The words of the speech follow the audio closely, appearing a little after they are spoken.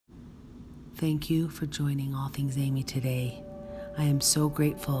Thank you for joining All Things Amy today. I am so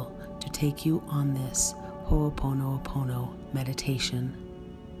grateful to take you on this Ho'oponopono meditation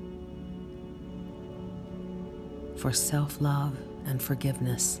for self-love and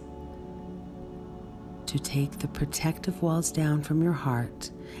forgiveness, to take the protective walls down from your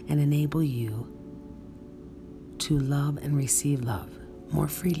heart and enable you to love and receive love more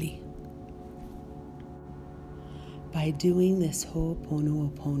freely. By doing this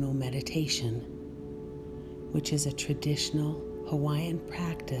Ho'oponopono meditation, which is a traditional Hawaiian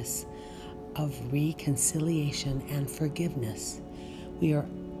practice of reconciliation and forgiveness, we are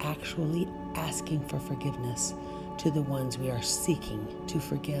actually asking for forgiveness to the ones we are seeking to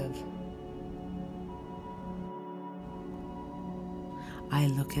forgive. I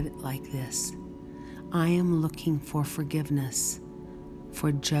look at it like this. I am looking for forgiveness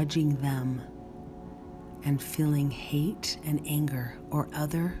for judging them and feeling hate and anger or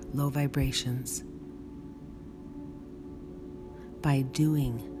other low vibrations. By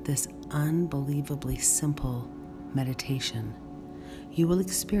doing this unbelievably simple meditation, you will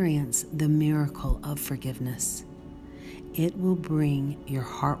experience the miracle of forgiveness. It will bring your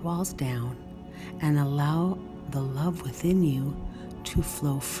heart walls down and allow the love within you to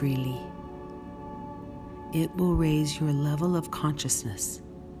flow freely. It will raise your level of consciousness,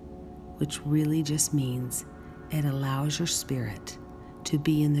 which really just means it allows your spirit to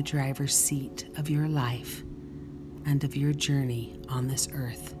be in the driver's seat of your life and of your journey on this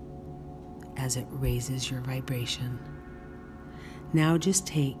earth as it raises your vibration. Now just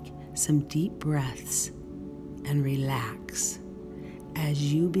take some deep breaths and relax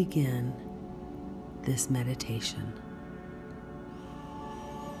as you begin this meditation.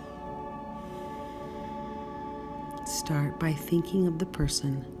 Start by thinking of the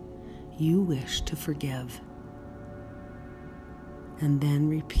person you wish to forgive, and then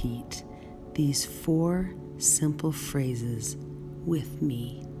repeat these 4 simple phrases with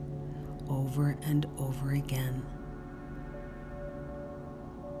me over and over again.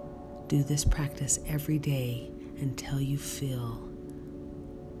 Do this practice every day until you feel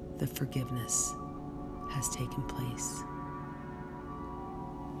the forgiveness has taken place.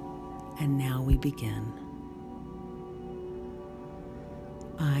 And now we begin.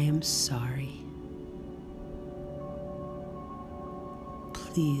 I am sorry.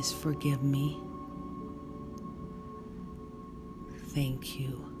 Please forgive me. Thank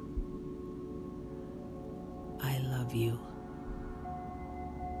you. I love you.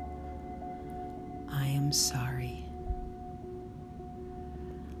 I am sorry.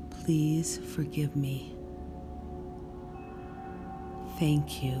 Please forgive me.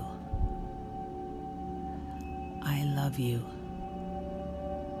 Thank you. I love you.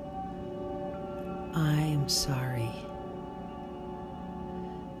 I am sorry.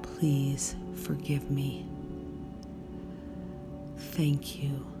 Please forgive me. Thank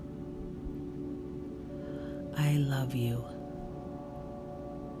you. I love you.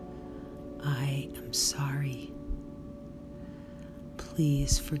 I am sorry.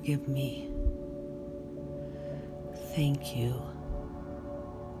 Please forgive me. Thank you.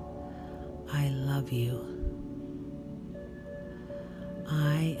 I love you.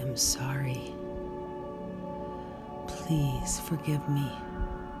 I am sorry. Please forgive me.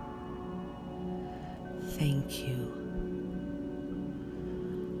 Thank you.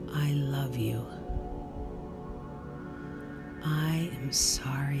 I love you. I am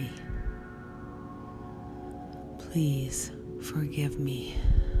sorry. Please forgive me.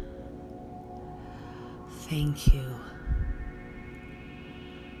 Thank you.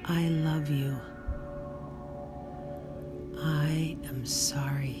 I love you. I am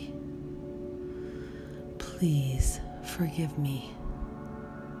sorry. Please forgive me.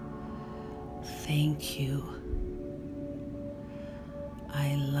 Thank you.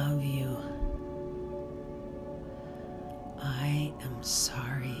 I love you. I am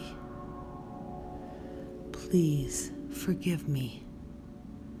sorry. Please forgive me.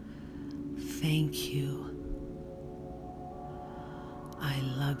 Thank you. I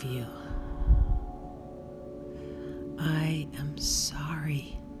love you. I am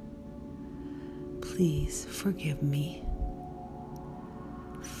sorry. Please forgive me.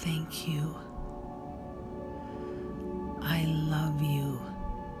 Thank you. I love you.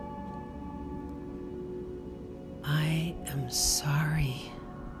 I am sorry.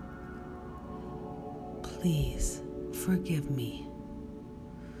 Please forgive me.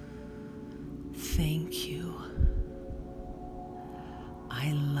 Thank you.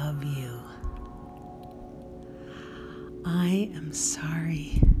 I love you. I am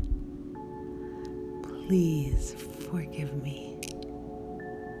sorry. Please forgive me.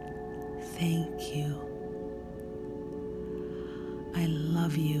 Thank you. I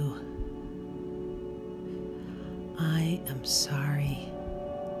love you. I am sorry.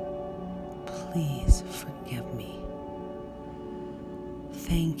 Please forgive me.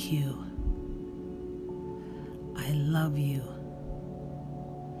 Thank you. I love you.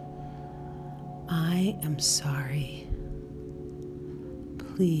 I am sorry.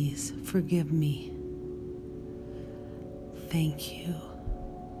 Please forgive me. Thank you.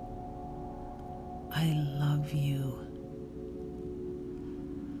 I love you.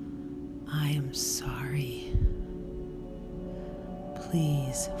 I am sorry.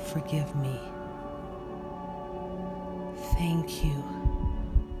 Please forgive me. Thank you.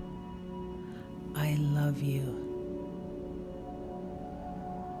 I love you.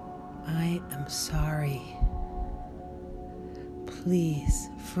 I am sorry. Please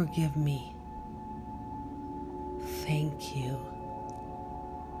forgive me. Thank you.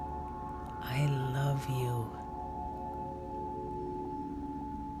 I love you.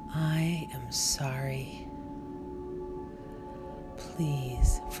 I am sorry.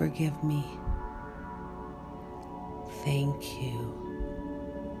 Please forgive me. Thank you.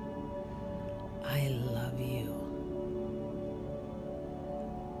 I love you.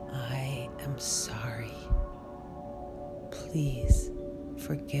 I am sorry. Please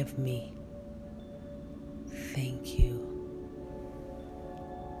forgive me. Thank you.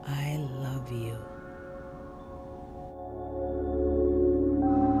 I love you.